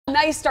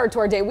nice start to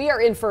our day. We are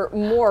in for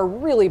more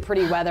really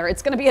pretty weather.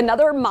 It's going to be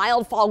another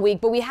mild fall week,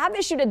 but we have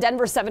issued a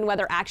Denver 7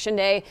 weather action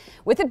day,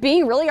 with it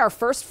being really our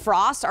first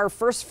frost, our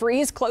first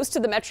freeze close to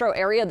the metro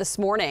area this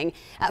morning.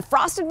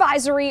 Frost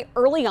advisory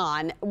early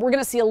on. We're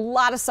going to see a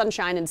lot of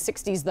sunshine in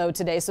 60s though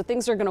today, so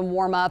things are going to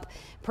warm up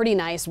pretty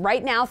nice.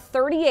 Right now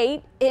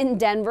 38 in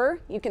Denver.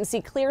 You can see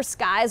clear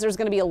skies. There's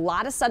going to be a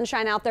lot of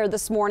sunshine out there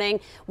this morning.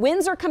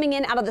 Winds are coming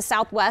in out of the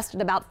southwest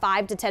at about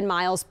 5 to 10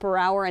 miles per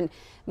hour, and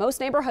most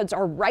neighborhoods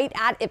are right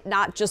at, if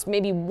not just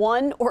maybe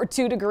 1 or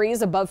 2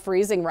 degrees above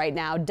freezing right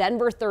now.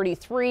 Denver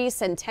 33,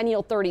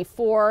 Centennial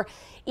 34,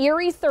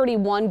 Erie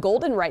 31,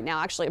 Golden right now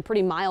actually a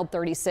pretty mild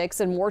 36,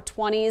 and more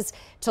 20s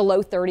to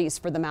low 30s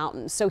for the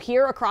mountains. So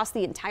here across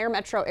the entire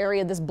metro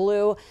area, this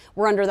blue,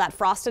 we're under that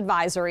frost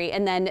advisory,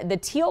 and then the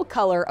teal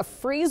color, a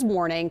freeze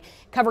warning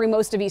covering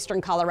most of eastern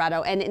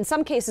Colorado. And in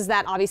some cases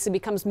that obviously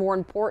becomes more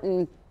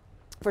important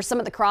for some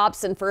of the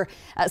crops and for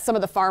some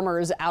of the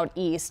farmers out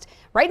east.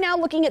 Right now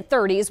looking at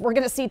 30s, we're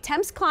going to see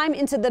temps climb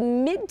into the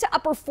mid to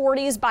upper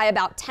 40s by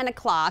about 10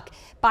 o'clock.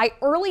 By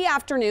early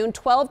afternoon,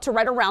 12 to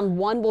right around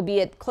 1, will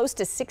be at close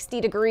to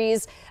 60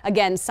 degrees.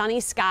 Again,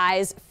 sunny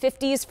skies,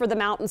 50s for the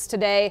mountains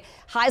today.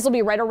 Highs will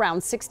be right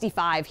around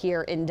 65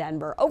 here in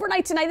Denver.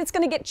 Overnight tonight, it's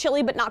going to get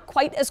chilly, but not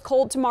quite as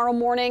cold tomorrow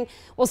morning.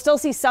 We'll still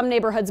see some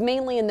neighborhoods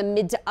mainly in the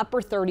mid to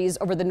upper 30s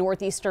over the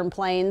northeastern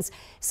plains.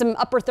 Some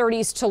upper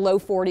 30s to low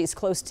 40s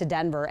close to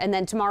Denver. And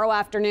then tomorrow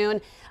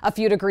afternoon, a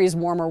few degrees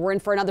warmer. We're in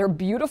for another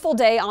beautiful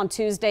day on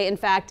Tuesday. In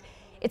fact,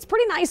 it's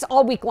pretty nice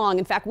all week long.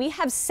 In fact, we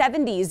have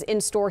 70s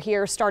in store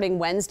here starting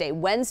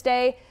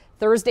Wednesday,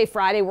 Thursday,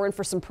 Friday. We're in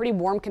for some pretty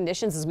warm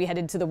conditions as we head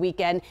into the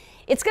weekend.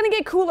 It's going to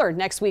get cooler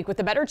next week with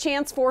a better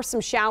chance for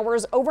some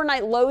showers.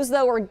 Overnight lows,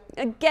 though, are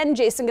again,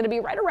 Jason, going to be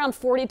right around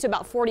 40 to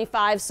about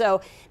 45.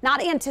 So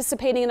not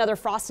anticipating another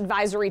frost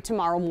advisory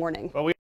tomorrow morning. Well,